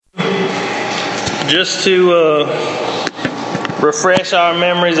just to refresh our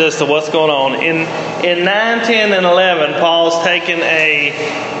memories as to what's going on. In 9, 10, and 11, Paul's taken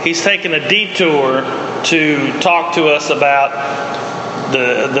a detour to talk to us about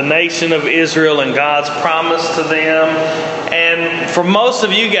the nation of Israel and God's promise to them. And for most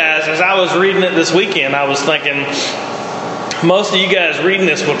of you guys, as I was reading it this weekend, I was thinking, most of you guys reading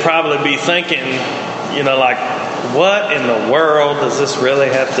this would probably be thinking, like, what in the world does this really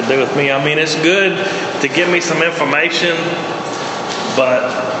have to do with me? I mean, it's good to give me some information,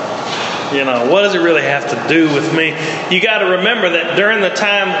 but, what does it really have to do with me? You got to remember that during the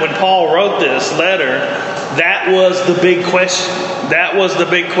time when Paul wrote this letter, that was the big question. That was the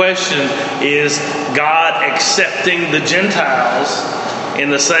big question, is God accepting the Gentiles in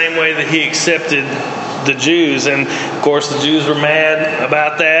the same way that He accepted the Jews? And of course the Jews were mad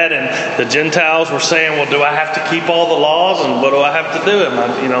about that, and the Gentiles were saying, well, do I have to keep all the laws, and what do I have to do,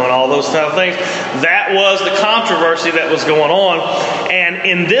 and all those kind of things. That was the controversy that was going on. And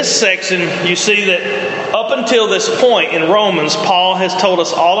in this section you see that up until this point in Romans, Paul has told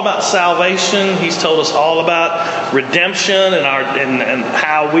us all about salvation. He's told us all about redemption and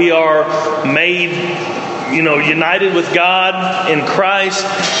how we are made united with God in Christ.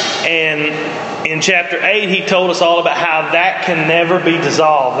 And in chapter 8, he told us all about how that can never be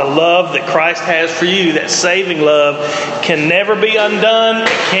dissolved. The love that Christ has for you, that saving love, can never be undone. It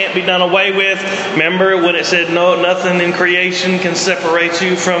can't be done away with. Remember when it said, no, nothing in creation can separate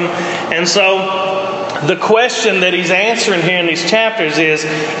you from. And so the question that he's answering here in these chapters is,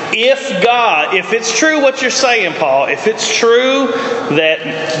 if it's true what you're saying, Paul, if it's true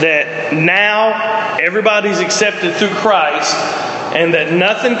that now everybody's accepted through Christ, and that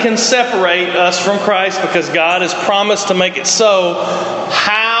nothing can separate us from Christ because God has promised to make it so,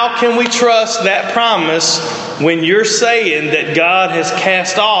 how can we trust that promise when you're saying that God has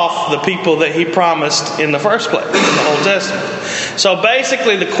cast off the people that He promised in the first place, in the Old Testament? So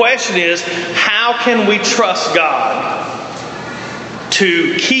basically the question is, how can we trust God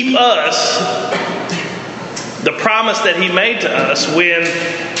to keep us the promise that He made to us when,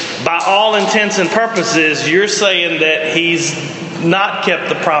 by all intents and purposes, you're saying that He's not kept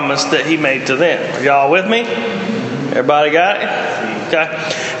the promise that He made to them? Are y'all with me? Everybody got it? Okay.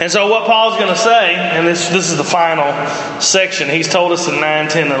 And so what Paul's going to say, and this is the final section. He's told us in 9,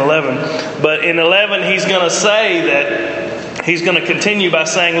 10, and 11. But in 11, he's going to say that he's going to continue by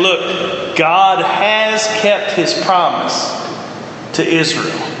saying, look, God has kept His promise to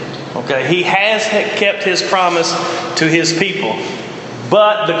Israel. Okay. He has kept His promise to His people.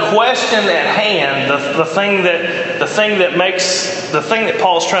 But the question at hand, the thing that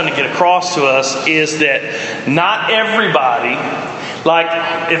Paul's trying to get across to us is that not everybody, like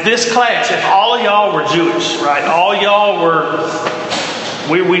if this class, if all of y'all were Jewish, right? All y'all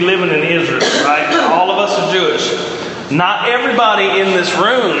we living in Israel, right? All of us are Jewish. Not everybody in this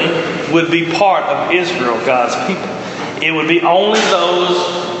room would be part of Israel, God's people. It would be only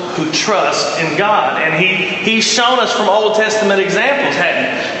those who trust in God. And He's shown us from Old Testament examples,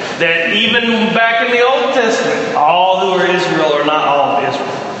 hadn't He? That even back in the Old Testament, all who are Israel are not all of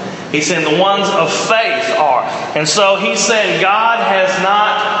Israel. He's saying the ones of faith are. And so He's saying God has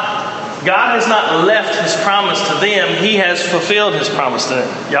not left His promise to them. He has fulfilled His promise to them.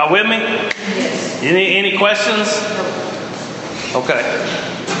 Y'all with me? Yes. Any questions? Okay.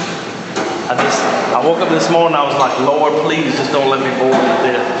 I woke up this morning, I was like, Lord, please just don't let me bore you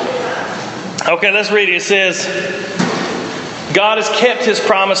to death. Okay, let's read it. It says, God has kept His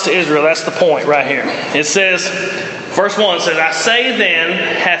promise to Israel. That's the point right here. It says, verse 1 says, I say then,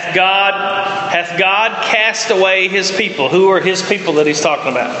 hath God cast away His people? Who are His people that He's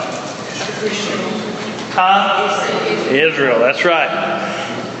talking about? Israel, that's right.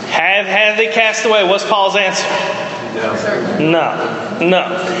 Have they cast away? What's Paul's answer? No.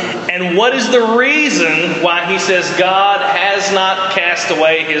 And what is the reason why he says God has not cast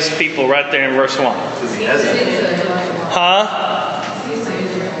away His people right there in verse 1?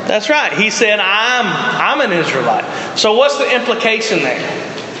 That's right. He said, I'm an Israelite. So what's the implication there?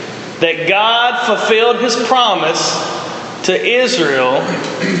 That God fulfilled His promise to Israel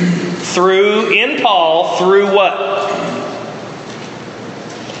in Paul through what?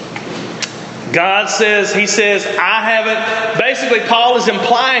 God says, He says, I haven't. Basically, Paul is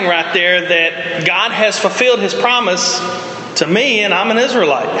implying right there that God has fulfilled His promise to me, and I'm an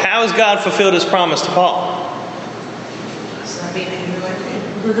Israelite. How has God fulfilled His promise to Paul?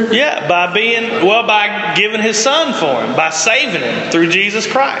 Yeah, by giving His Son for him, by saving him through Jesus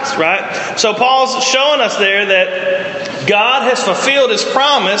Christ, right? So Paul's showing us there that God has fulfilled His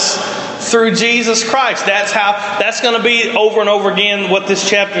promise through Jesus Christ. That's going to be over and over again what this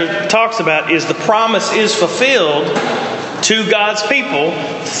chapter talks about, is the promise is fulfilled to God's people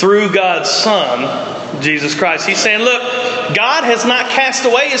through God's Son, Jesus Christ. He's saying, look, God has not cast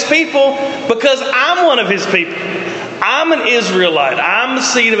away His people because I'm one of His people. I'm an Israelite. I'm the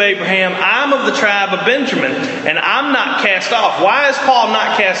seed of Abraham. I'm of the tribe of Benjamin. And I'm not cast off. Why is Paul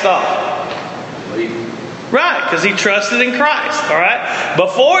not cast off? Right, because he trusted in Christ. All right?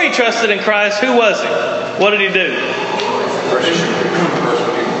 Before he trusted in Christ, who was he? What did he do?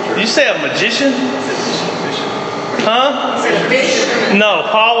 Did you say a magician? Huh? No,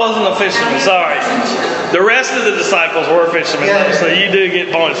 Paul wasn't a fisherman. Sorry. The rest of the disciples were fishermen, so you do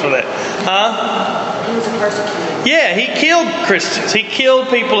get points for that. Huh? He was a persecutor. Yeah, he killed Christians. He killed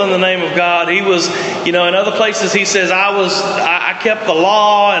people in the name of God. He was, in other places he says, I kept the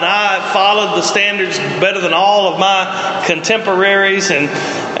law and I followed the standards better than all of my contemporaries.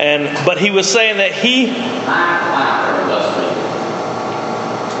 But he was saying that he...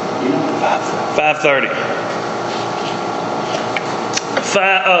 5:30.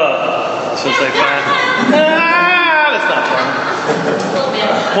 I should say 5. That's not fun.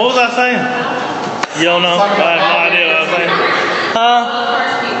 What was I saying? You don't know? I have no idea what I was saying.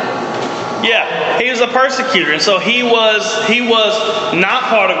 Yeah, he was a persecutor, and so he was not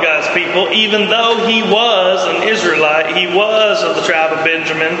part of God's people, even though he was an Israelite. He was of the tribe of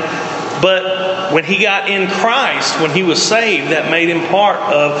Benjamin. But when he got in Christ, when he was saved, that made him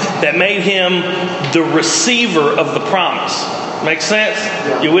the receiver of the promise. Make sense?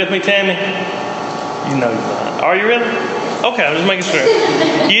 Yeah. You with me, Tammy? You know you're not. Are you really? Okay, I'm just making sure.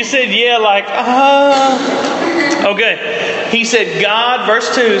 You said, yeah, like, Okay. He said, God,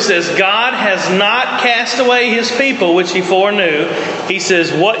 verse 2 says, God has not cast away His people, which He foreknew. He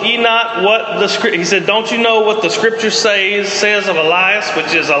says, He said, don't you know what the Scripture says of Elias,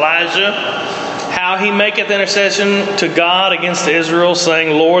 which is Elijah? How he maketh intercession to God against Israel, saying,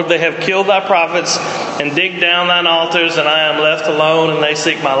 Lord, they have killed thy prophets and digged down thine altars, and I am left alone, and they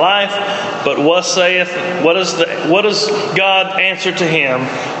seek my life. But what does God answer to him?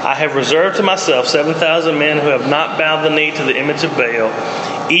 I have reserved to myself 7,000 men who have not bowed the knee to the image of Baal.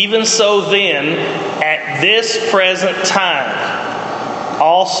 Even so then, at this present time,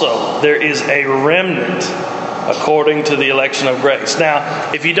 also there is a remnant according to the election of grace.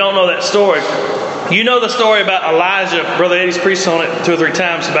 Now, if you don't know that story, you know the story about Elijah. Brother Eddie's preached on it 2 or 3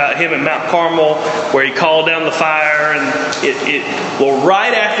 times about him at Mount Carmel, where he called down the fire. And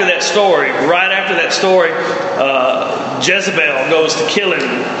right after that story, Jezebel goes to killing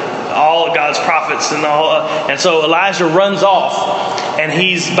all of God's prophets and so Elijah runs off, and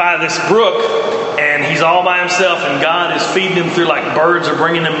he's by this brook, and he's all by himself, and God is feeding him through, like birds are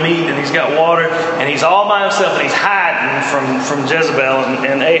bringing him meat, and he's got water, and he's all by himself, and he's hiding from Jezebel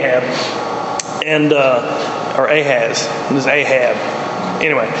and Ahab, or Ahaz. It was Ahab.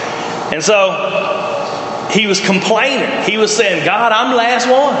 Anyway, and so he was complaining. He was saying, God, I'm the last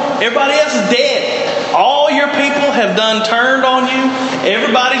one. Everybody else is dead. All your people have turned on you.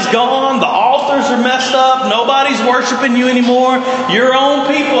 Everybody's gone. The altars are messed up. Nobody's worshiping you anymore. Your own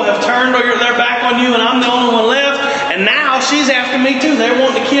people have turned their back on you, and I'm the only one left. And now she's after me too. They're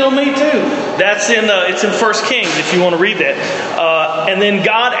wanting to kill me too. That's it's in 1 Kings if you want to read that. And then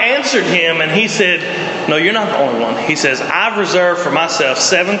God answered him, and He said, no, you're not the only one. He says, I've reserved for myself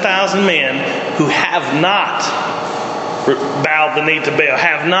 7,000 men who have not bowed the knee to Baal,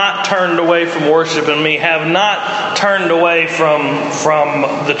 have not turned away from worshiping me, have not turned away from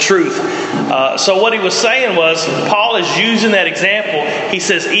the truth. So what he was saying was, Paul is using that example. He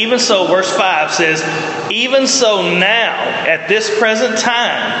says, even so, verse 5 says, even so now, at this present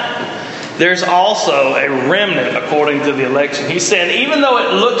time, there's also a remnant according to the election. He's saying, even though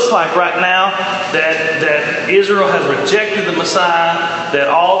it looks like right now that Israel has rejected the Messiah, that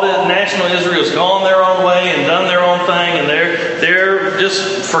all the national Israel has gone their own way and done their own thing, and they're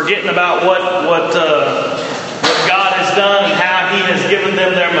just forgetting about what God has done and how He has given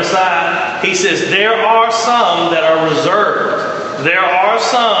them their Messiah. He says, there are some that are reserved. There are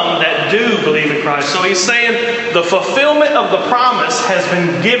some that do believe in Christ. So he's saying the fulfillment of the promise has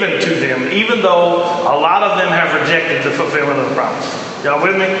been given to them, even though a lot of them have rejected the fulfillment of the promise. Y'all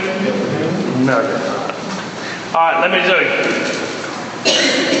with me? No. All right, let me tell you.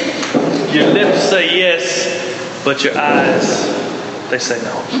 Your lips say yes, but your eyes, they say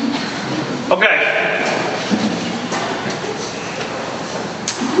no. Okay.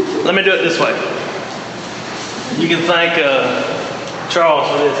 Let me do it this way. You can thank Charles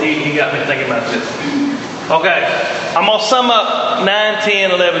for this. He got me thinking about this. Okay. I'm going to sum up 9,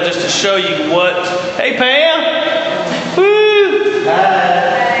 10, 11 just to show you what... Hey, Pam! Woo!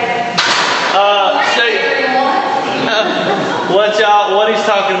 Hi. about what he's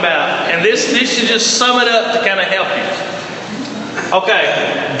talking about. And this should just sum it up to kind of help you. Okay,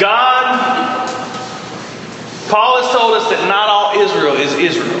 Paul has told us that not all Israel is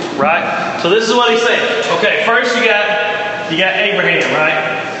Israel, right? So this is what he's saying. Okay, first you got Abraham, right?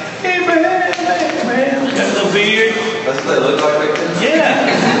 Abraham, got a little beard. That's what they look like back then?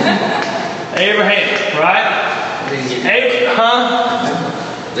 Yeah. Abraham, right? They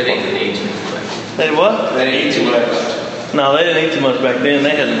didn't eat too much. They what? They didn't eat too much. No, they didn't eat too much back then.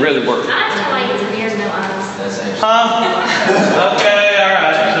 They hadn't really worked. I just like it's beard, no eyes. That's actually. Okay, all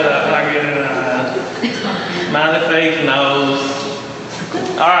right. Shut up. I get it. Smiley face, nose.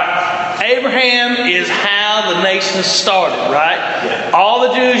 All right. Abraham is how the nation started, right? Yeah. All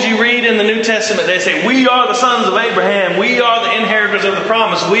the Jews you read in the New Testament, they say, we are the sons of Abraham. We are the inheritors of the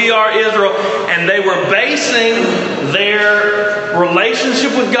promise. We are Israel. And they were basing their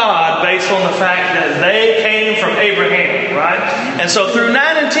relationship with God based on the fact that they came from Abraham, right? And so through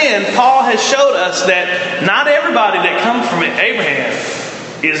 9 and 10, Paul has showed us that not everybody that comes from Abraham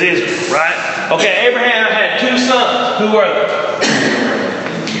is Israel, right? Okay, Abraham had 2 sons. Who were they?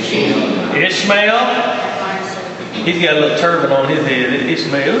 Ishmael. He's got a little turban on his head.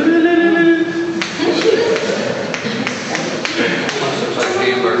 Ishmael.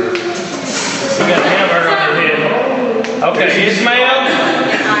 He got a hamburger on his head. Okay, Ishmael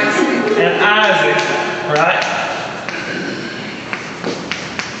and Isaac, right?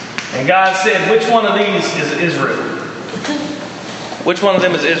 And God said, which one of these is Israel? Which one of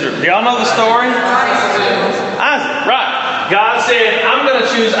them is Israel? Do y'all know the story? Isaac, right. God said, I'm going to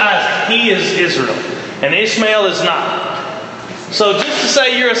choose Isaac. He is Israel. And Ishmael is not. So just to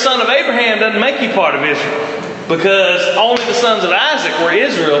say you're a son of Abraham doesn't make you part of Israel. Because only the sons of Isaac were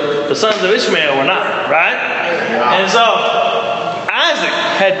Israel. The sons of Ishmael were not. Right? And so Isaac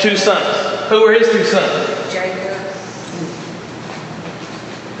had 2 sons. Who were his 2 sons?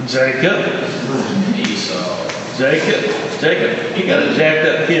 Jacob. Esau. Jacob, he got a jacked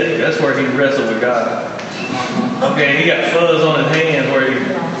up hip. That's where he wrestled with God. Okay, he got fuzz on his hands where he...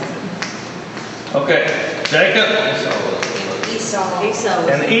 Okay, Jacob. Esau.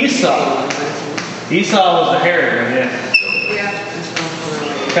 And Esau. Esau was the hairy one, yeah.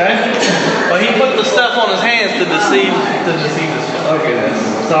 Okay? Well, he put the stuff on his hands to deceive us. Okay,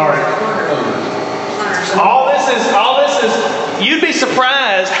 sorry. All this is, you'd be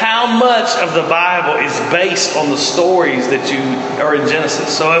surprised how much of the Bible is based on the stories that are in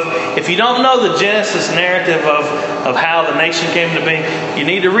Genesis. So if you don't know the Genesis narrative of how the nation came to be, you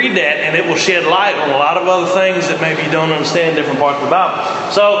need to read that, and it will shed light on a lot of other things that maybe you don't understand in different parts of the Bible.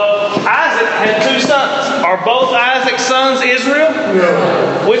 So Isaac had 2 sons. Are both Isaac's sons Israel?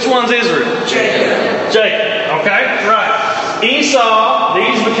 No. Which one's Israel? Jacob. Okay, right. Esau,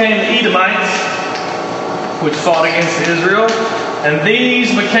 these became the Edomites, which fought against Israel. And these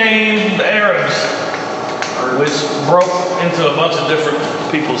became the Arabs, which broke into a bunch of different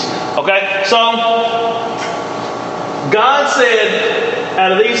peoples. Okay, so God said,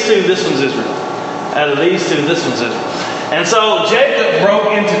 out of these 2, this one's Israel. Out of these 2, this one's Israel. And so Jacob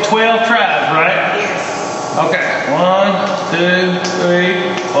broke into 12 tribes, right? Yes. Okay, 1, 2,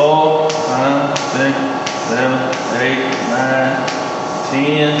 3, 4, 5, 6, 7, 8, 9,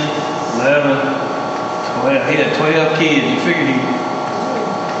 10, 11, 12. He had 12 kids. You figured he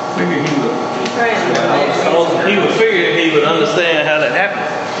would figure he would understand how that happened.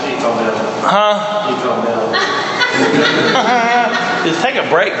 Huh? Just take a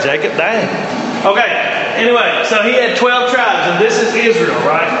break, Jacob. Dang. Okay. Anyway, so he had 12 tribes, and this is Israel,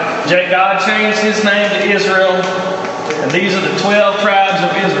 right? God changed his name to Israel, and these are the 12 tribes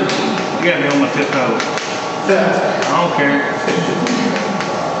of Israel. You got me on my tiptoes. I don't care.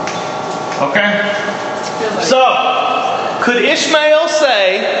 Okay? So, could Ishmael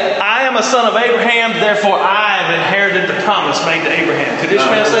say, I am a son of Abraham, therefore I have inherited the promise made to Abraham? Could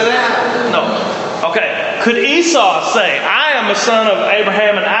Ishmael say that? No. Okay. Could Esau say, I am a son of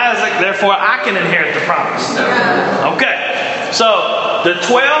Abraham and Isaac, therefore I can inherit the promise? No. Okay. So, the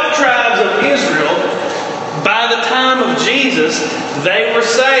 12 tribes of Israel, by the time of Jesus, they were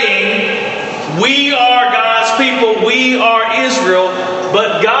saying, we are God's people, we are Israel,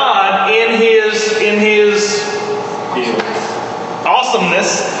 but God, in His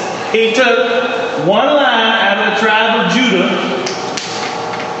awesomeness, He took one line out of the tribe of Judah,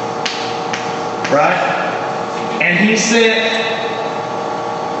 right? And He sent,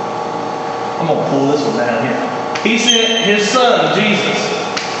 I'm going to pull this one down here. He sent His Son, Jesus,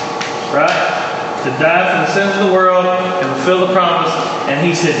 right? To die for the sins of the world and fulfill the promise. And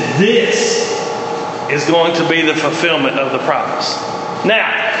He said, this is going to be the fulfillment of the promise. Now,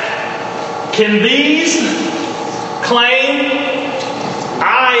 can these claim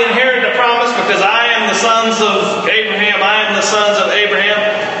I inherit the promise because I am the sons of Abraham. I am the sons of Abraham.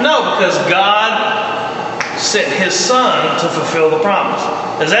 No, because God sent His Son to fulfill the promise.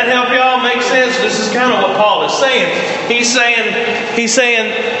 Does that help y'all make sense? This is kind of what Paul is saying. He's saying,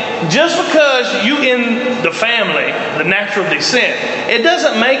 just because you in the family, the natural descent, it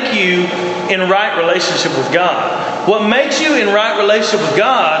doesn't make you in right relationship with God. What makes you in right relationship with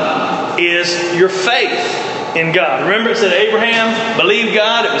God is your faith in God. Remember, it said Abraham believed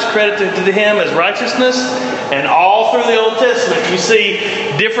God; it was credited to him as righteousness. And all through the Old Testament, you see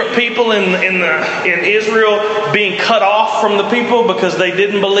different people in Israel being cut off from the people because they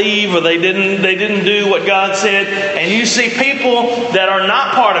didn't believe or they didn't do what God said. And you see people that are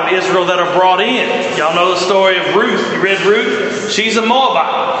not part of Israel that are brought in. Y'all know the story of Ruth. You read Ruth? She's a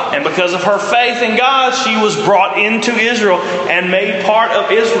Moabite, and because of her faith in God, she was brought into Israel and made part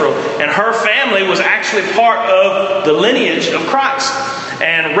of Israel. And her family was actually part of the lineage of Christ.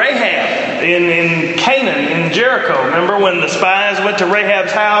 And Rahab in Canaan, in Jericho, remember when the spies went to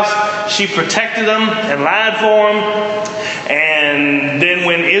Rahab's house? She protected them and lied for them. And then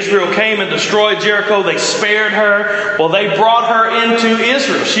when Israel came and destroyed Jericho, they spared her. Well, they brought her into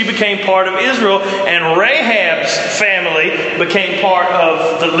Israel. She became part of Israel, and Rahab's family became part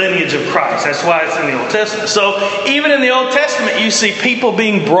of the lineage of Christ. That's why it's in the Old Testament. So even in the Old Testament, you see people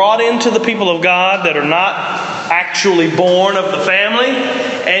being brought into the people of God that are not actually born of the family.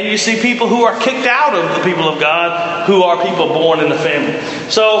 And you see people who are kicked out of the people of God who are people born in the family.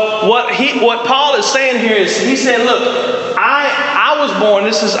 So what Paul is saying here is, he's saying, look, I was born,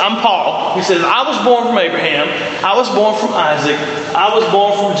 I'm Paul. He says, I was born from Abraham. I was born from Isaac. I was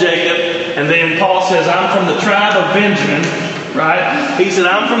born from Jacob. And then Paul says, I'm from the tribe of Benjamin. Right? He said,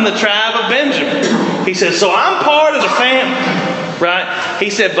 I'm from the tribe of Benjamin. He says, so I'm part of the family. Right? He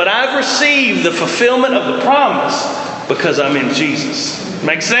said, but I've received the fulfillment of the promise because I'm in Jesus.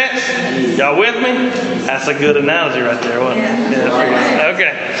 Make sense? Y'all with me? That's a good analogy right there, wasn't it? Yeah.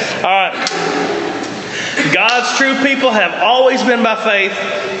 Okay. All right. God's true people have always been by faith.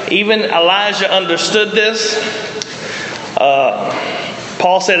 Even Elijah understood this.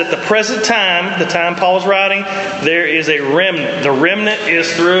 Paul said at the present time, the time Paul was writing, there is a remnant. The remnant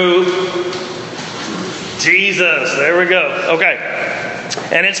is through Jesus. There we go. Okay.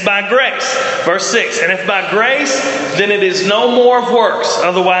 And it's by grace. Verse 6. And if by grace, then it is no more of works.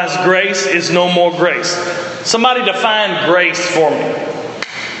 Otherwise, grace is no more grace. Somebody define grace for me.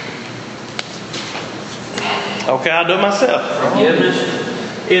 Okay, I'll do it myself. Forgiveness.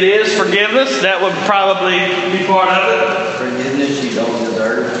 It is forgiveness. That would probably be part of it. Forgiveness you don't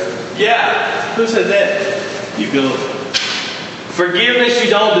deserve. Yeah. Who said that? You go. Forgiveness you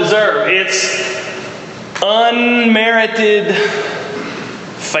don't deserve. It's unmerited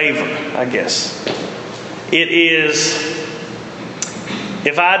favor, I guess. It is,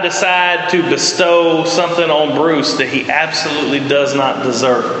 if I decide to bestow something on Bruce that he absolutely does not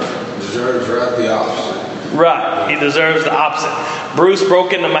deserve. Deserves right the opposite. Right, he deserves the opposite. Bruce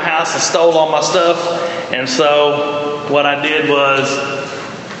broke into my house and stole all my stuff, and so what I did was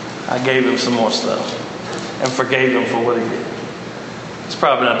I gave him some more stuff and forgave him for what he did. It's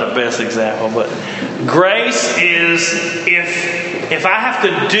probably not the best example, but grace is if I have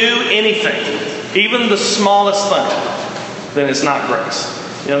to do anything, even the smallest thing, then it's not grace.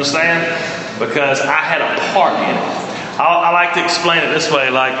 You understand? Because I had a part in it. I like to explain it this way,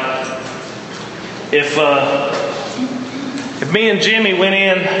 like if me and Jimmy went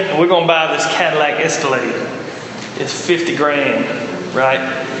in and we're going to buy this Cadillac Escalade, it's $50,000, right?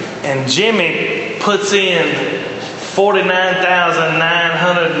 And Jimmy puts in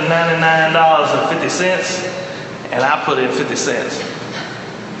 $49,999.50, and I put in 50 cents.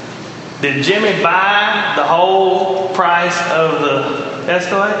 Did Jimmy buy the whole price of the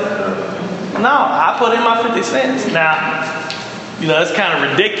Escalade? No, I put in my 50 cents. Now, it's kind of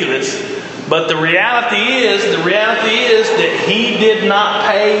ridiculous, but the reality is that he did not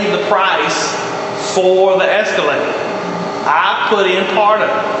pay the price for the Escalade. I put in part of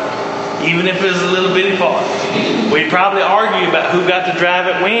it, even if it was a little bitty part. We'd probably argue about who got to drive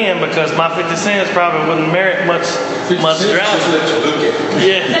it when, because my 50 cents probably wouldn't merit much driving. Let you look at it.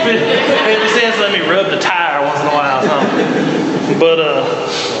 Yeah, 50 cents let me rub the tire once in a while or something. But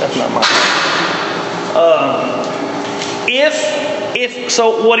that's not my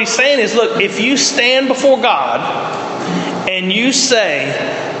so what he's saying is, look, if you stand before God and you say,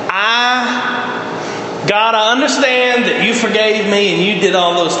 God, I understand that you forgave me and you did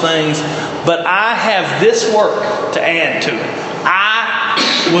all those things, but I have this work to add to it. I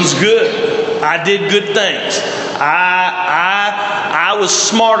was good. I did good things. I I was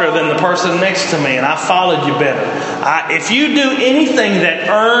smarter than the person next to me and I followed you better. If you do anything that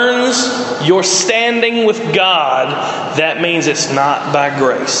earns your standing with God, that means it's not by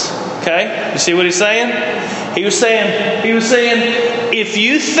grace. Okay? You see what he's saying? He was saying, if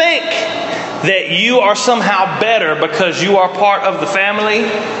you think that you are somehow better because you are part of the family,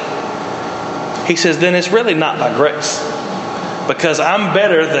 he says, then it's really not by grace. Because I'm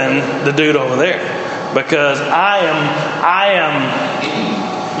better than the dude over there. Because I'm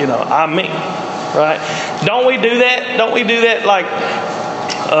me. Right? Don't we do that? Don't we do that like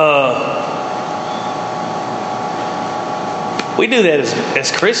we do that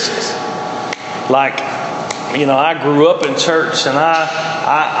as Christians. Like, I grew up in church, and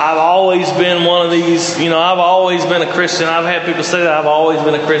I've always been one of these. I've always been a Christian. I've had people say that I've always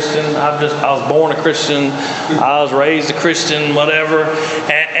been a Christian. I was born a Christian. I was raised a Christian. Whatever.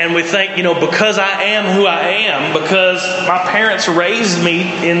 And we think, because I am who I am, because my parents raised me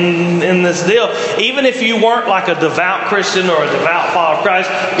in this deal. Even if you weren't like a devout Christian or a devout follower of Christ,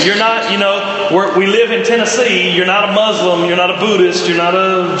 you're not. We live in Tennessee. You're not a Muslim. You're not a Buddhist. You're not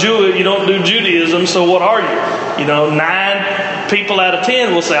a Jew. You don't do Judaism. So what are you? 9 people out of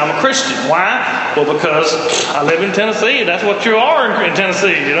 10 will say, I'm a Christian. Why? Well, because I live in Tennessee. That's what you are in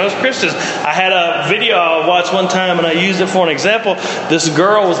Tennessee, as Christians. I had a video I watched one time, and I used it for an example. This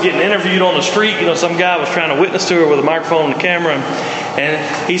girl was getting interviewed on the street. Some guy was trying to witness to her with a microphone and a camera. And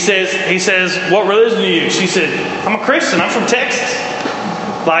he says, what religion are you? She said, I'm a Christian. I'm from Texas.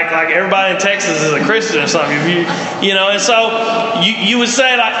 Like everybody in Texas is a Christian or something. And so you would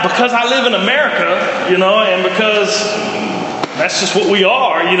say, like, because I live in America, and because that's just what we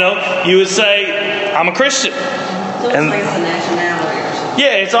are, you would say, I'm a Christian. So it's like the nationality or something.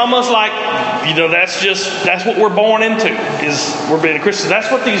 Yeah, it's almost like, that's what we're born into, is we're being a Christian.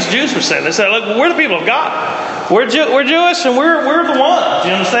 That's what these Jews were saying. They said, look, we're the people of God. We're Jewish, and we're the ones.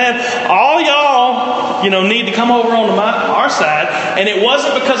 You understand? All y'all, need to come over on our side. And it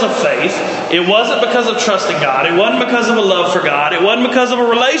wasn't because of faith. It wasn't because of trusting God. It wasn't because of a love for God. It wasn't because of a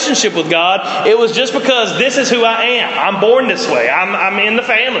relationship with God. It was just because this is who I am. I'm born this way. I'm in the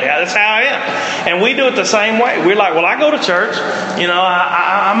family. That's how I am. And we do it the same way. We're like, well, I go to church.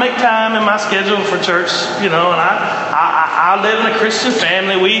 I make time in my schedule for church. And I live in a Christian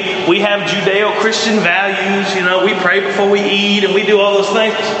family. We have Judeo-Christian values. We pray before we eat, and we do all those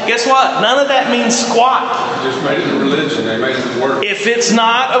things. Guess what? None of that means squat. They just made it a religion. They made it work. If it's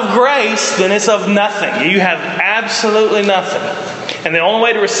not of grace, then it's of nothing. You have absolutely nothing. And the only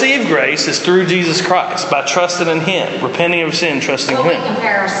way to receive grace is through Jesus Christ, by trusting in Him, repenting of sin, trusting Well, we Him.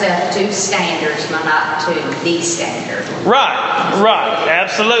 compare ourselves to standards, but not to the standard. Right.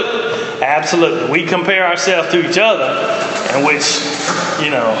 Absolutely. We compare ourselves to each other, in which,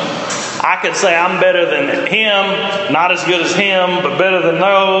 I could say I'm better than him, not as good as him, but better than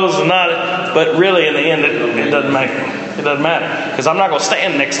those, but really in the end it doesn't matter. It doesn't matter. Because I'm not going to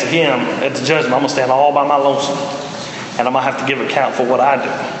stand next to him at the judgment. I'm going to stand all by my lonesome. And I'm going to have to give account for what I do.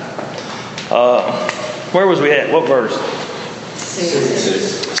 Where was we at? What verse?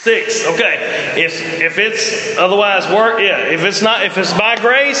 6. Okay. If it's otherwise work, if it's by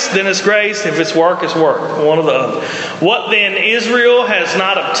grace, then it's grace. If it's work, it's work. One or the other. What then? Israel has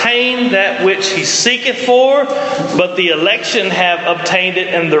not obtained that which he seeketh for, but the election have obtained it,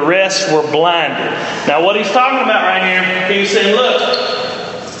 and the rest were blinded. Now, what he's talking about right here, he's saying,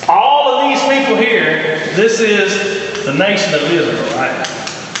 look, all of these people here, this is the nation of Israel, right?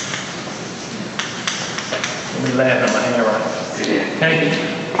 Let me laugh at my hair right. Okay.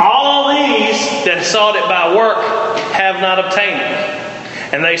 All these that sought it by work have not obtained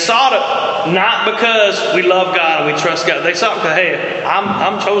it. And they sought it not because we love God and we trust God. They sought it because, hey,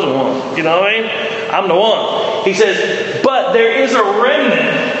 I'm chosen one. You know what I mean? I'm the one. He says, but there is a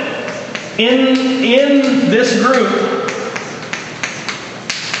remnant in this group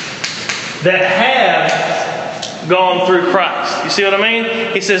that have gone through Christ. You see what I mean?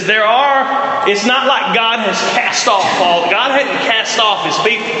 He says it's not like God has cast off God hadn't cast off His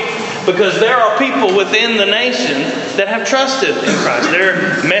people, because there are people within the nation that have trusted in Christ.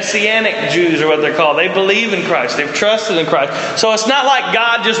 They're Messianic Jews, or what they're called. They believe in Christ. They've trusted in Christ. So it's not like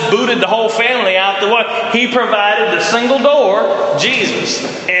God just booted the whole family out the way. He provided the single door, Jesus,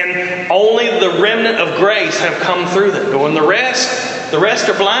 and only the remnant of grace have come through that door, and the rest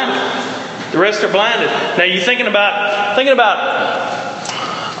are blinded. The rest are blinded. Now you're thinking about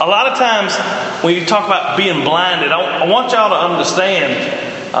a lot of times when you talk about being blinded, I want y'all to understand.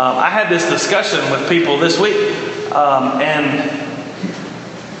 I had this discussion with people this week, and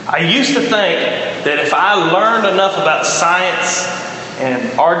I used to think that if I learned enough about science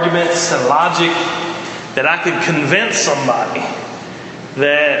and arguments and logic, that I could convince somebody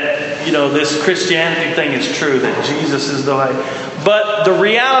that, this Christianity thing is true, that Jesus is the way. But the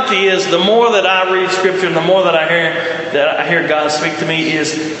reality is, the more that I read Scripture and the more that I hear God speak to me,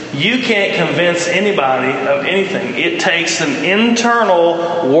 is you can't convince anybody of anything. It takes an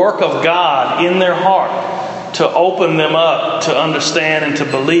internal work of God in their heart to open them up to understand and to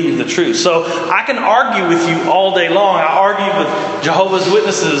believe the truth. So I can argue with you all day long. I argued with Jehovah's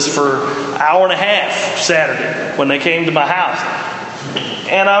Witnesses for an hour and a half Saturday when they came to my house.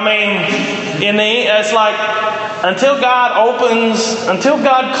 And I mean, it's like, until God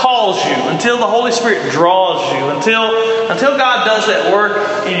calls you, until the Holy Spirit draws you, until God does that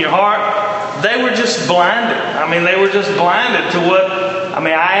work in your heart, they were just blinded. They were just blinded to what.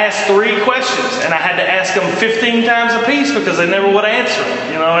 I asked 3 questions, and I had to ask them 15 times a piece because they never would answer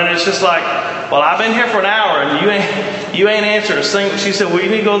them. And it's just like, well, I've been here for an hour, and you ain't answered a single. She said, well, you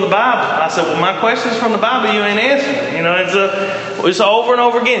need to go to the Bible. I said, well, my question's from the Bible. You ain't answering. It's over and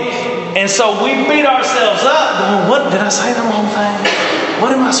over again. And so we beat ourselves up going, what, did I say the wrong thing?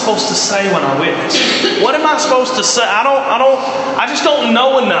 What am I supposed to say when I witness? What am I supposed to say? I just don't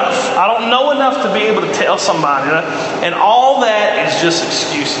know enough. I don't know enough to be able to tell somebody. And all that is just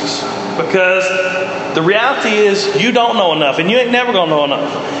excuses. Because the reality is, you don't know enough, and you ain't never going to know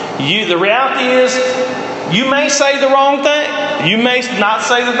enough. The reality is, you may say the wrong thing. You may not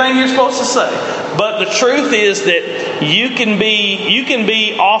say the thing you're supposed to say. But the truth is that you can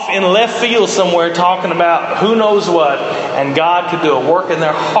be off in left field somewhere talking about who knows what, and God could do a work in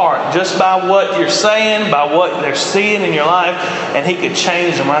their heart just by what you're saying, by what they're seeing in your life, and He could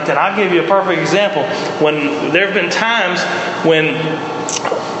change them right then. I'll give you a perfect example. When there have been times when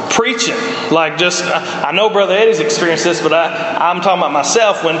preaching, I know Brother Eddie's experienced this, but I'm talking about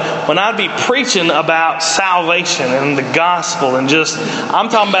myself. When I'd be preaching about salvation and the gospel, and I'm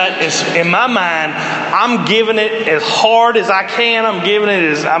talking about, in my mind, I'm giving it as hard as I can. I'm giving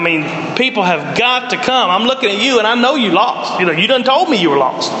it people have got to come. I'm looking at you, and I know you lost. You done told me you were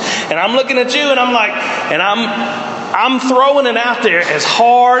lost, and I'm looking at you, and I'm like, and I'm throwing it out there as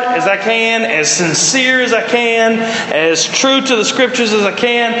hard as I can, as sincere as I can, as true to the Scriptures as I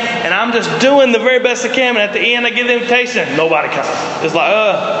can, and I'm just doing the very best I can. And at the end, I get the invitation. Nobody comes. It's like,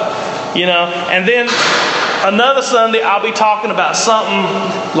 And then another Sunday, I'll be talking about something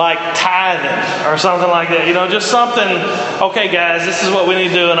like tithing or something like that. Just something. Okay, guys, this is what we need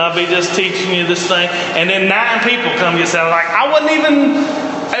to do, and I'll be just teaching you this thing. And then 9 people come get sound like I wasn't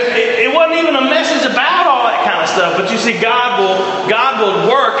even. It wasn't even a message about all that kind of stuff. But you see, God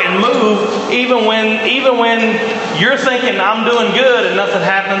will work and move even when you're thinking I'm doing good and nothing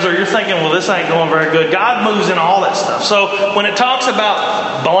happens, or you're thinking, well, this ain't going very good. God moves in all that stuff. So when it talks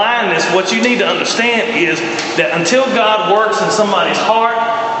about blindness, what you need to understand is that until God works in somebody's heart,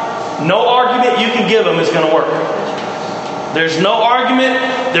 no argument you can give them is going to work. There's no argument.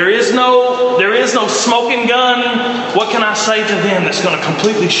 There is no smoking gun. What can I say to them that's going to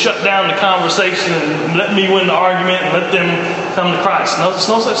completely shut down the conversation and let me win the argument and let them come to Christ? No, there's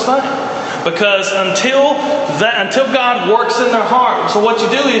no such thing. Because until God works in their heart, so what you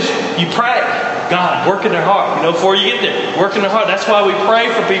do is you pray. God, work in their heart. Before you get there, work in their heart. That's why we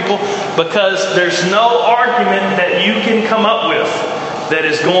pray for people, because there's no argument that you can come up with that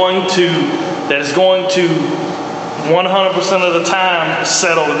is going to 100% of the time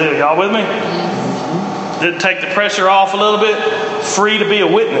settle the deal. Y'all with me? Did take the pressure off a little bit. Free to be a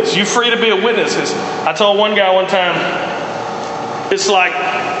witness. You free to be a witness. I told one guy one time, it's like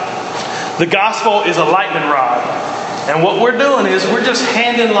the gospel is a lightning rod. And what we're doing is we're just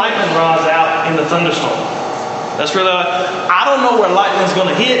handing lightning rods out in the thunderstorm. That's really, I don't know where lightning's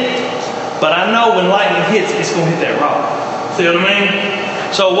going to hit, but I know when lightning hits, it's going to hit that rod. See what I mean?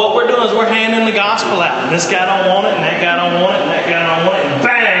 So what we're doing is we're handing the gospel out. And this guy don't want it, and that guy don't want it, and that guy don't want it. And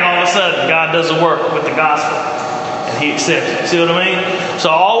bang, all of a sudden, God does the work with the gospel. And He accepts it. See what I mean?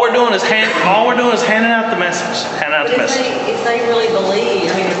 So all we're doing is handing out the message. If they really believe,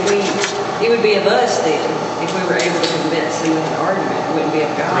 it would be of us then. If we were able to convince them with an argument, it wouldn't be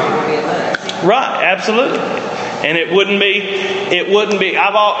of God, it would be of us. Right, absolutely. And it wouldn't be,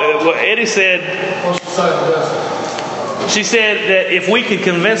 Eddie said, she said that if we could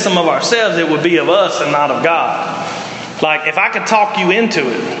convince them of ourselves, it would be of us and not of God. Like, if I could talk you into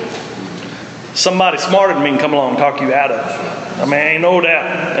it, somebody smarter than me can come along and talk you out of it. Ain't no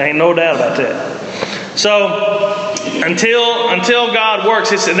doubt. Ain't no doubt about that. So, until God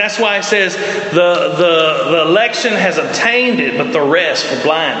works, and that's why it says the election has obtained it, but the rest were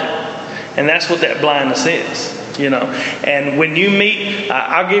blinded. And that's what that blindness is. And when you meet,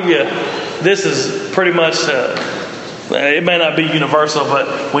 I'll give you, this is pretty much, it may not be universal,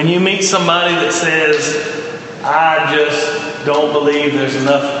 but when you meet somebody that says, I just don't believe there's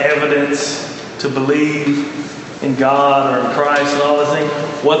enough evidence to believe in God or in Christ and all this thing.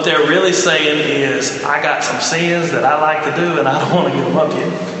 What they're really saying is, I got some sins that I like to do and I don't want to give them up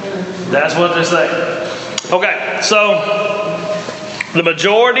yet. That's what they're saying. Okay, so the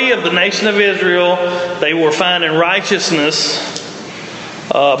majority of the nation of Israel, they were finding righteousness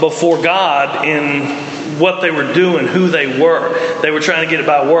before God in what they were doing, who they were. They were trying to get it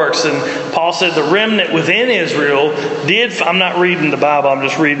by works. And Paul said the remnant within Israel did, I'm not reading the Bible, I'm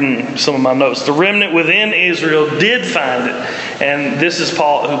just reading some of my notes. The remnant within Israel did find it. And this is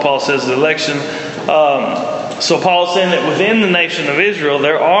Paul, who Paul says the election. So Paul's saying that within the nation of Israel,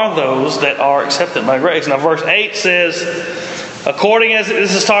 there are those that are accepted by grace. Now verse 8 says, according as,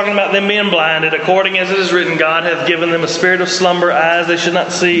 this is talking about them being blinded, according as it is written, God hath given them a spirit of slumber, eyes they should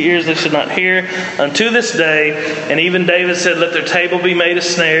not see, ears they should not hear, unto this day. And even David said, let their table be made a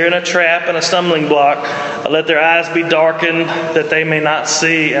snare and a trap and a stumbling block. Let their eyes be darkened that they may not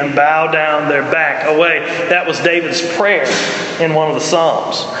see, and bow down their back away. That was David's prayer in one of the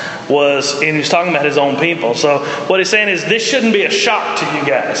Psalms. And he's talking about his own people. So what he's saying is, this shouldn't be a shock to you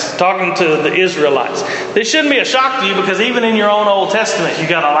guys. Talking to the Israelites. This shouldn't be a shock to you, because even in your own Old Testament, you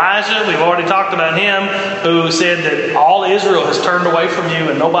got Elijah. We've already talked about him, who said that all Israel has turned away from you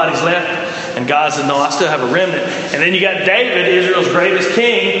and nobody's left. And God said, no, I still have a remnant. And then you got David, Israel's greatest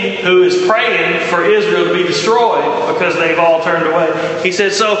king, who is praying for Israel to be destroyed because they've all turned away. He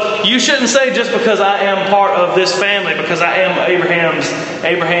said, so you shouldn't say just because I am part of this family, because I am Abraham's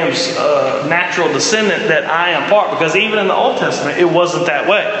natural descendant, that I am part. Because even in the Old Testament, it wasn't that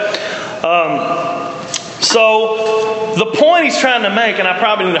way. So the point he's trying to make, and I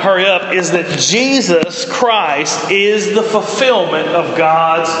probably need to hurry up, is that Jesus Christ is the fulfillment of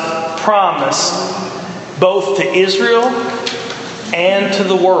God's promise, both to Israel and to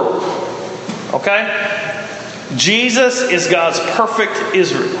the world. Okay? Jesus is God's perfect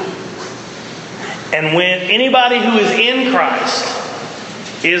Israel. And when anybody who is in Christ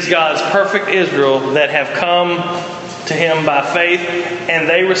is God's perfect Israel that have come to Him by faith, and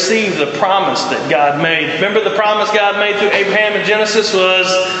they receive the promise that God made. Remember the promise God made through Abraham in Genesis was,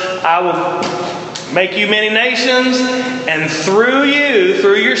 I will make you many nations, and through you,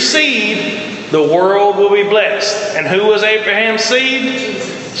 through your seed, the world will be blessed. And who was Abraham's seed?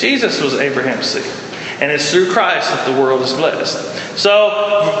 Jesus was Abraham's seed. And it's through Christ that the world is blessed.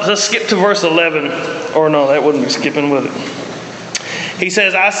 So let's skip to verse 11. Or no, that wouldn't be skipping with it. He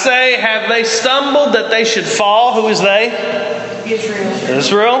says, I say, have they stumbled that they should fall? Who is they?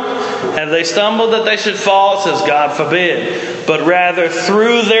 Israel. Have they stumbled that they should fall? It says, God forbid. But rather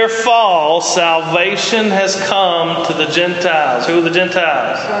through their fall, salvation has come to the Gentiles. Who are the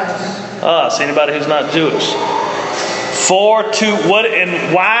Gentiles? Us. Anybody who's not Jewish. For to what,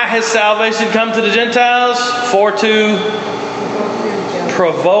 and why has salvation come to the Gentiles? For to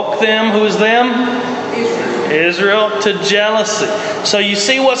provoke them. Who is them? Israel to jealousy. So you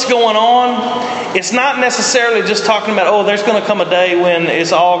see what's going on? It's not necessarily just talking about, oh, there's going to come a day when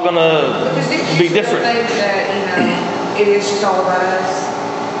it's all going to be different. It is just all about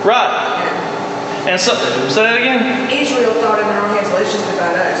us. Right. And so, say that again? Israel thought in their own heads, well, it's just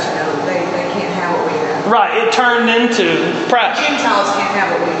about us. They can't have what we have. Right. It turned into pride. Gentiles can't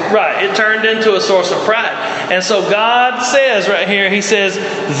have what we have. Right. It turned into a source of pride. And so God says right here, He says,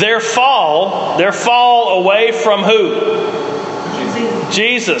 their fall away from who?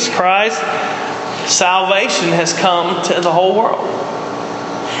 Jesus Christ. Salvation has come to the whole world.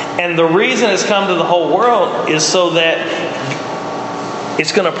 And the reason it's come to the whole world is so that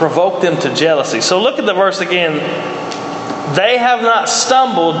it's going to provoke them to jealousy. So look at the verse again. They have not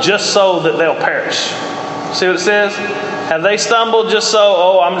stumbled just so that they'll perish. See what it says? Have they stumbled just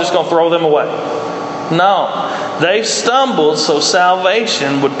so, I'm just going to throw them away? No. They stumbled so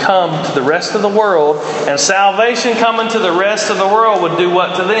salvation would come to the rest of the world. And salvation coming to the rest of the world would do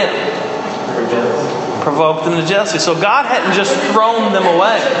what to them? Provoke them to jealousy. So God hadn't just thrown them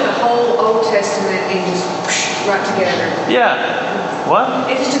away. The whole Old Testament and just right together. Yeah.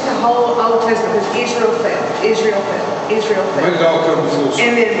 What? It just took the whole Old Testament because Israel fell. When did it all come to full circle?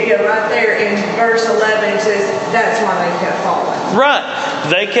 And then right there in verse 11 it says that's why they kept falling. Right.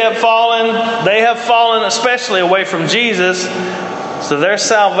 They kept falling. They have fallen especially away from Jesus. So their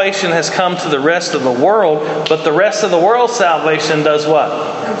salvation has come to the rest of the world. But the rest of the world's salvation does what?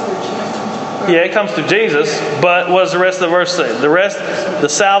 Yeah, it comes through Jesus. But what does the rest of the verse say? The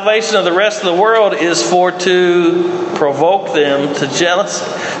salvation of the rest of the world is for to provoke them to jealousy.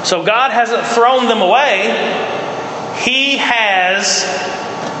 So God hasn't thrown them away. He has.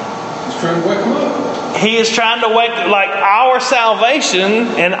 He's trying to wake them up. He is trying to wake, like our salvation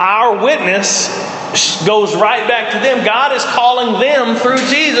and our witness goes right back to them. God is calling them through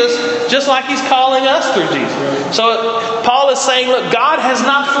Jesus, just like He's calling us through Jesus. So Paul is saying, look, God has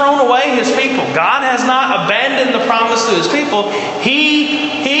not thrown away His people. God has not abandoned the promise to His people.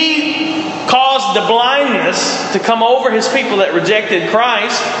 He caused the blindness to come over His people that rejected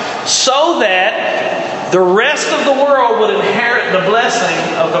Christ, so that the rest of the world would inherit the blessing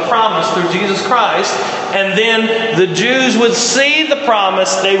of the promise through Jesus Christ. And then the Jews would see the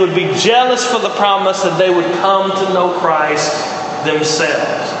promise, they would be jealous for the promise, and they would come to know Christ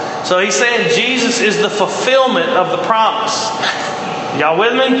themselves. So he's saying Jesus is the fulfillment of the promise. Y'all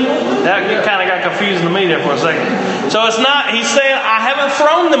with me? That kind of got confusing to me there for a second. So it's not, he's saying, I haven't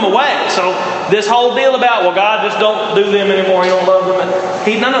thrown them away. So this whole deal about, well, God, just don't do them anymore, you don't love them.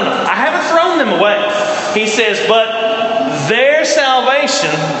 No. I haven't thrown them away. He says, but their salvation,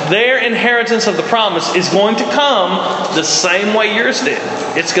 their inheritance of the promise is going to come the same way yours did.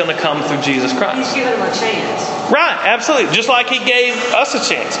 It's going to come through Jesus Christ. He's given them a chance. Right, absolutely. Just like He gave us a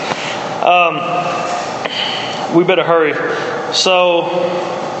chance. We better hurry. So,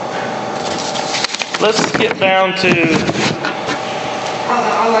 let's get down to...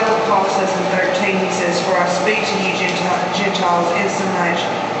 I like what Paul says in 13. He says, for I speak to you Gentiles insomuch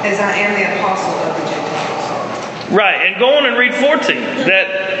as I am the apostle of the Gentiles. Right, and go on and read 14.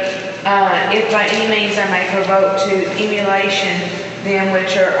 That if by any means I may provoke to emulation them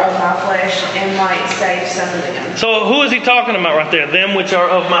which are of my flesh, and might save some of them. So who is he talking about right there? Them which are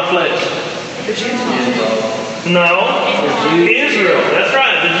of my flesh. The Gentiles. No, Israel. That's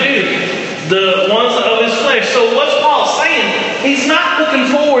right, the Jews, the ones of his flesh. So what's Paul saying? He's not looking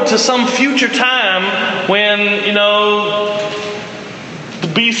forward to some future time when, the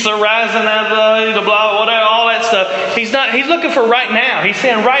beasts are rising out of the blah, whatever, all that stuff. He's looking for right now. He's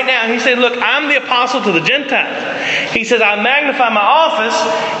saying right now. He said, look, I'm the apostle to the Gentiles. He says, I magnify my office.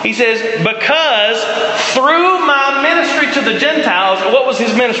 He says, because through my ministry to the Gentiles, what was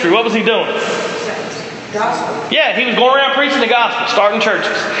his ministry? What was he doing? Gospel. Yeah, he was going around preaching the gospel, starting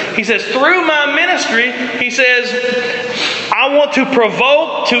churches. He says, through my ministry, he says, I want to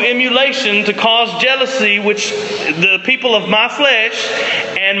provoke to emulation, to cause jealousy, which the people of my flesh,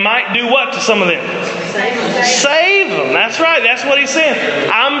 and might do what to some of them? Save them. That's right. That's what he's saying.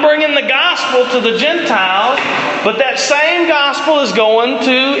 I'm bringing the gospel to the Gentiles, but that same gospel is going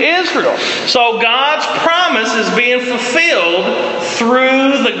to Israel. So God's promise is being fulfilled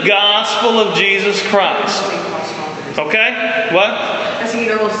through the gospel of Jesus Christ. Okay? What? As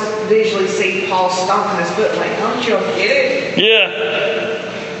you visually see Paul stomping his foot like, don't you get it? Yeah.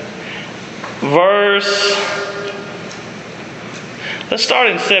 Let's start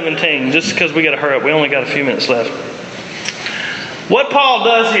in 17, just because we got to hurry up. We only got a few minutes left. What Paul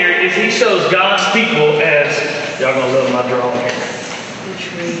does here is he shows God's people as, y'all going to love my drawing here.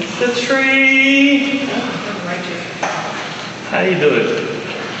 The tree. How you do it?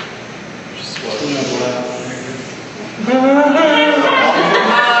 Somebody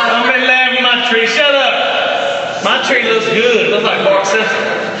laughing at my tree. Shut up. My tree looks good. Looks like Mark Simpson.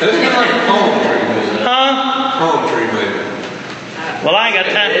 That's like a palm tree, maybe. Huh? Palm tree, maybe. Well, I ain't got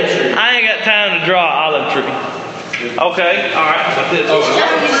time to draw an olive tree. Okay, all right. But this.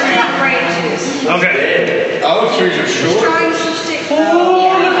 branches. Okay. Olive trees are short. Trying some sticks.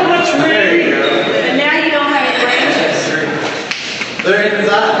 Oh, look at my There you tree. go. And now you don't have any branches. They're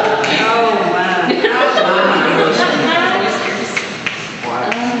inside. Oh, my.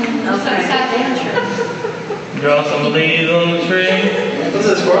 Draw some leaves on the tree. What's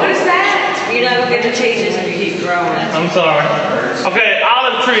this for? What is that? You're not going to get to teach this if you keep growing. I'm sorry. Okay,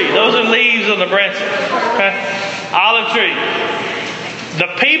 olive tree. Those are leaves on the branches. Okay, olive tree.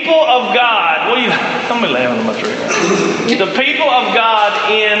 The people of God. Somebody laughing at my tree. The people of God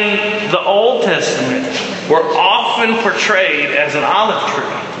in the Old Testament were often portrayed as an olive tree.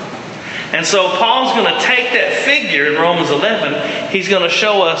 And so Paul's going to take that figure in Romans 11. He's going to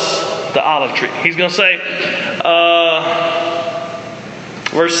show us the olive tree. He's going to say,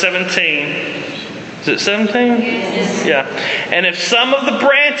 verse 17. Is it 17? Yes. Yeah. And if some of the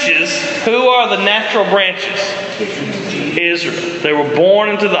branches, who are the natural branches? Israel. They were born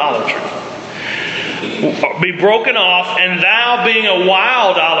into the olive tree. Be broken off, and thou being a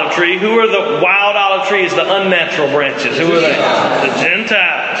wild olive tree. Who are the wild olive trees? The unnatural branches. Who are they? The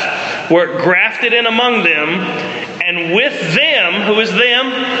Gentiles. Were grafted in among them, and with them, who is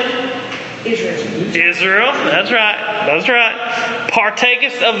them? Israel. That's right. That's right.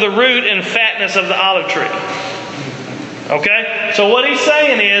 Partaketh of the root and fatness of the olive tree. Okay? So what he's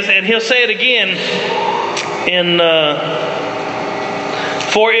saying is, and he'll say it again in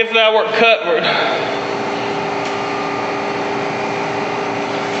for if thou wert cut.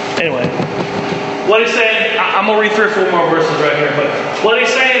 Anyway, what he's saying, I'm going to read 3 or 4 more verses right here, but what he's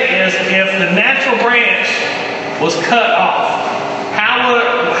saying is if the natural branch was cut off, how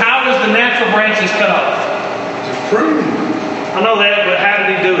was the natural branches cut off? To prune. I know that, but how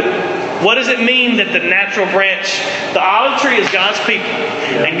did he do it? What does it mean that the natural branch, the olive tree is God's people,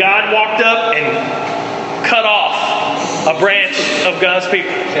 and God walked up and cut off a branch of God's people?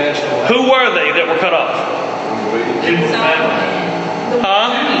 Who were they that were cut off?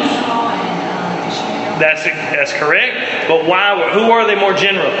 That's correct. But who were they more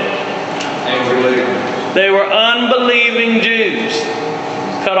generally? They were unbelieving Jews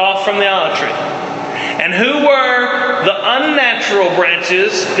cut off from the olive tree. And who were the unnatural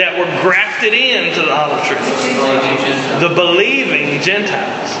branches that were grafted into the olive tree? The believing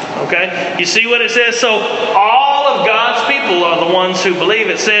Gentiles. Okay? You see what it says? So all of God's people are the ones who believe.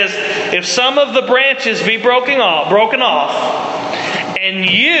 It says, if some of the branches be broken off, and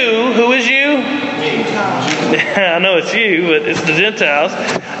you, who is you? I know it's you, but it's the Gentiles.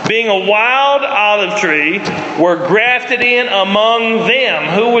 Being a wild olive tree, were grafted in among them.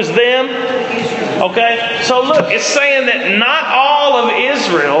 Who was them? Okay, so look, it's saying that not all of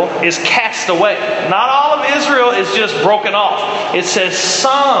Israel is cast away. Not all of Israel is just broken off. It says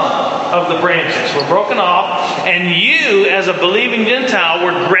some of the branches were broken off, and you, as a believing Gentile,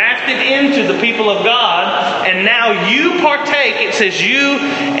 were grafted into the people of God, and now you partake, it says you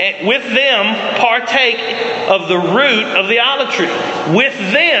with them partake of the root of the olive tree. With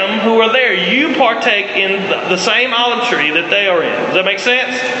them who are there, you partake in the same olive tree that they are in. Does that make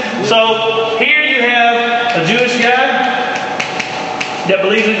sense? So here you have a Jewish guy that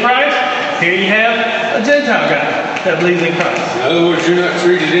believes in Christ. Here you have a Gentile guy that believes in Christ. In other words, you're not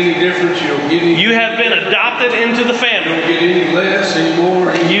treated any different. You don't get any. You have been adopted into the family. You don't get any less, any more.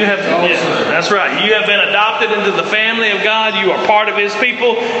 You have, that's right. You have been adopted into the family of God. You are part of His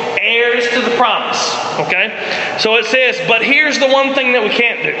people, heirs to the promise. Okay? So it says, but here's the one thing that we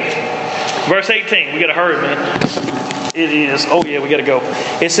can't do. Verse 18. We got to hurry, man. It is, we got to go.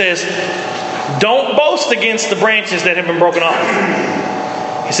 It says, don't boast against the branches that have been broken off.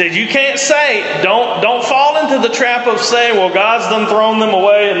 He said, you can't say, don't fall into the trap of saying, well, God's done thrown them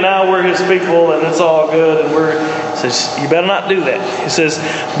away and now we're His people and it's all good. And he says, you better not do that. He says,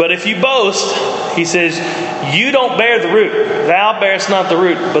 but if you boast, he says, you don't bear the root. Thou bearest not the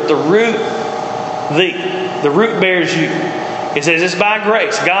root, but the root thee. The root bears you. It says it's by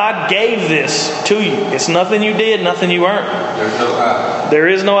grace. God gave this to you. It's nothing you did, nothing you earned. There's no I. There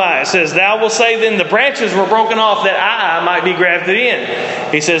is no I. It says, thou wilt say then the branches were broken off that I might be grafted in.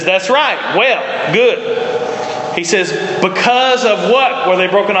 He says, that's right. Well, good. He says, because of what were they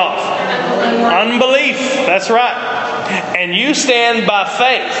broken off? Unbelief. That's right. And you stand by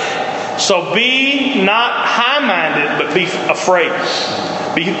faith. So be not high-minded, but be afraid.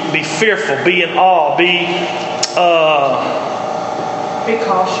 Be fearful. Be in awe. Be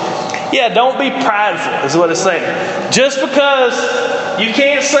cautious. Yeah, don't be prideful, is what it's saying. Just because you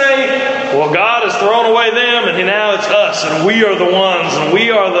can't say, well, God has thrown away them and now it's us and we are the ones and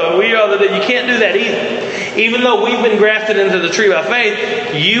we are the you can't do that either. Even though we've been grafted into the tree by faith,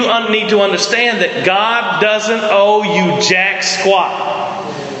 you need to understand that God doesn't owe you jack squat.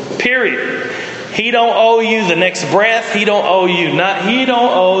 Period. He don't owe you the next breath. He don't owe you nothing.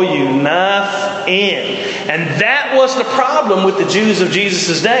 And that was the problem with the Jews of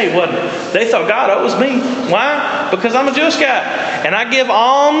Jesus' day, wasn't it? They thought God owes me. Why? Because I'm a Jewish guy. And I give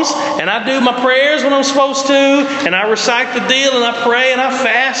alms, and I do my prayers when I'm supposed to, and I recite the deal, and I pray, and I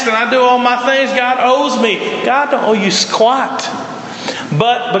fast, and I do all my things. God owes me. God don't owe you squat.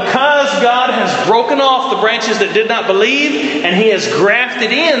 But because God has broken off the branches that did not believe, and He has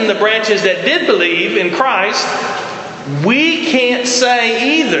grafted in the branches that did believe in Christ, we can't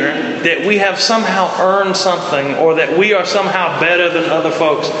say either that we have somehow earned something, or that we are somehow better than other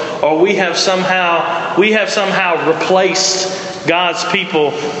folks, or we have somehow replaced God's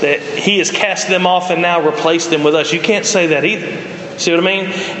people, that He has cast them off and now replaced them with us. You can't say that either. See what I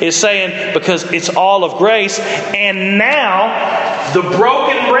mean? It's saying because it's all of grace. And now the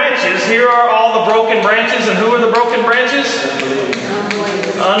broken branches, here are all the broken branches. And who are the broken branches?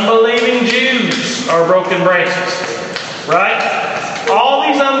 Unbelieving Jews are broken branches. Right? All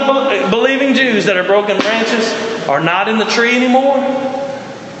these unbelieving Jews that are broken branches are not in the tree anymore.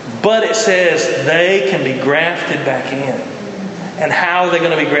 But it says they can be grafted back in. And how are they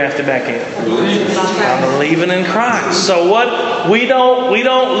going to be grafted back in? By believing in Christ. So what? We don't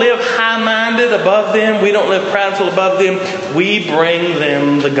live high-minded above them. We don't live prideful above them. We bring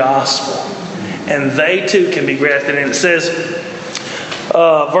them the gospel. And they too can be grafted in. It says,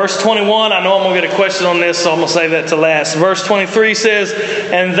 Verse 21, I know I'm going to get a question on this, so I'm going to save that to last. Verse 23 says,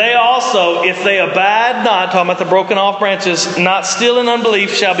 and they also, if they abide not, talking about the broken off branches, not still in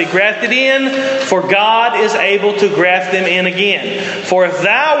unbelief, shall be grafted in, for God is able to graft them in again. For if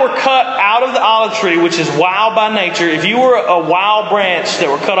thou were cut out of the olive tree, which is wild by nature, if you were a wild branch that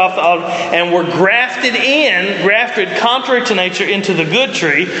were cut off the olive, and were grafted contrary to nature into the good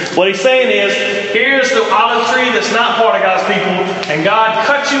tree, what he's saying is, here's the olive tree that's not part of God's people, and God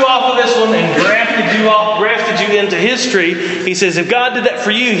cut you off of this one and grafted you into His tree. He says, if God did that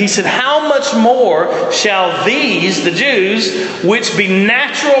for you, He said, how much more shall these, the Jews, which be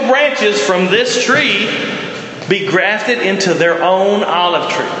natural branches from this tree, be grafted into their own olive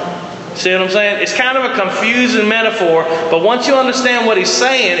tree? See what I'm saying? It's kind of a confusing metaphor, but once you understand what he's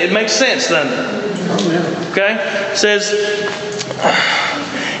saying, it makes sense, doesn't it? Okay? It says,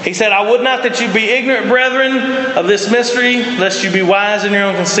 he said, I would not that you be ignorant, brethren, of this mystery, lest you be wise in your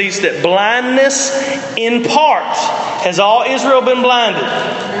own conceits, that blindness in part, has all Israel been blinded?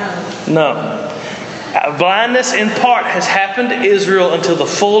 No. Blindness in part has happened to Israel until the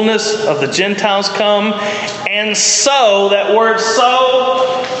fullness of the Gentiles come. And so, that word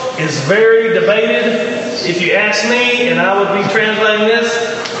so is very debated. If you ask me, and I would be translating this,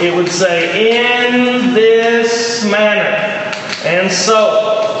 it would say, in this manner. And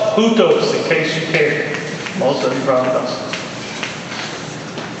so, hutos, in case you care. Most of you probably don't.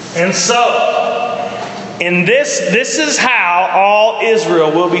 And so, in this is how all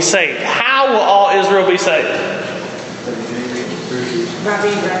Israel will be saved. How will all Israel be saved? By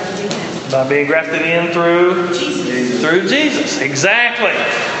being grafted in. By being grafted in through Jesus. Through Jesus. Exactly.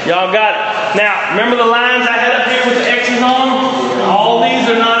 Y'all got it. Now, remember the lines I had up here with the X's on? All these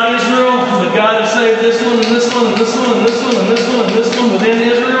are not Israel, but God has saved this one, and this one, and this one, and this one, and this one, and this one within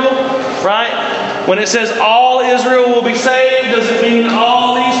Israel. Right? When it says all Israel will be saved, does it mean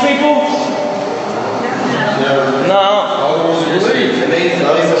all these people? No.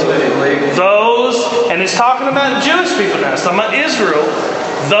 Those, and it's talking about Jewish people now. It's talking about Israel.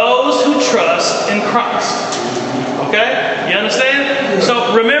 Those who trust in Christ. Okay? You understand?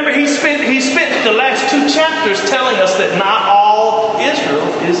 So remember, he spent the last 2 chapters telling us that not all Israel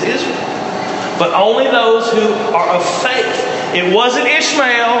is Israel, but only those who are of faith. It wasn't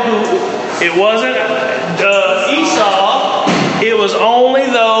Ishmael, it wasn't Esau. It was only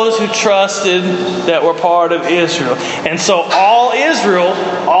those who trusted that were part of Israel. And so all Israel,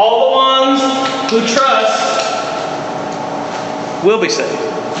 all the ones who trust, will be saved.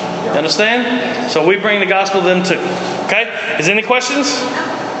 You understand? So we bring the gospel to them too. Okay? Is there any questions?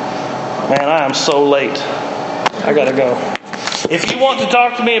 Man, I am so late. I gotta go. If you want to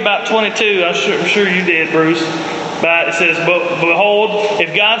talk to me about 22, I'm sure you did, Bruce. But it says, behold,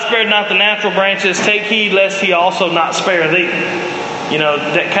 if God spared not the natural branches, take heed lest He also not spare thee. You know,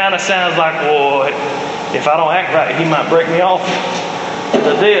 that kind of sounds like, well, if I don't act right, He might break me off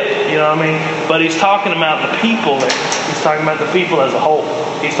the deal. You know what I mean? But He's talking about the people there. He's talking about the people as a whole.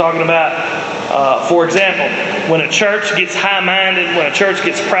 He's talking about, for example, when a church gets high-minded, when a church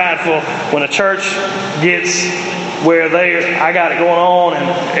gets prideful, when a church gets where I got it going on and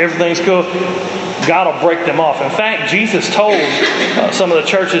everything's cool, God will break them off. In fact, Jesus told some of the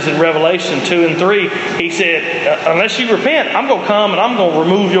churches in Revelation 2 and 3, He said, unless you repent, I'm going to come and I'm going to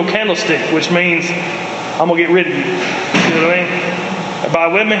remove your candlestick, which means I'm going to get rid of you. You know what I mean?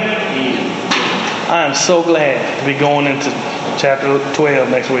 Everybody with me? I am so glad to be going into chapter 12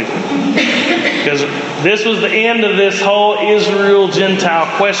 next week. Because this was the end of this whole Israel-Gentile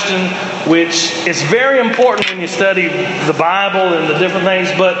question, which is very important when you study the Bible and the different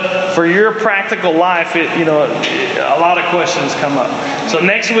things, but for your practical life, a lot of questions come up. So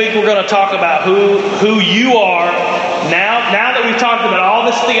next week we're going to talk about who you are. Now that we've talked about all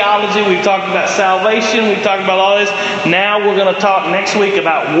this theology, we've talked about salvation, we've talked about all this, now we're going to talk next week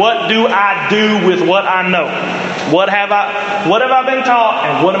about what do I do with what I know. What have I been taught,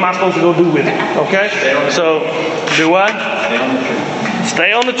 and what am I supposed to go do with it? Okay? So, do what?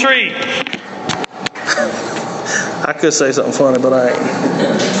 Stay on the tree. I could say something funny, but I ain't.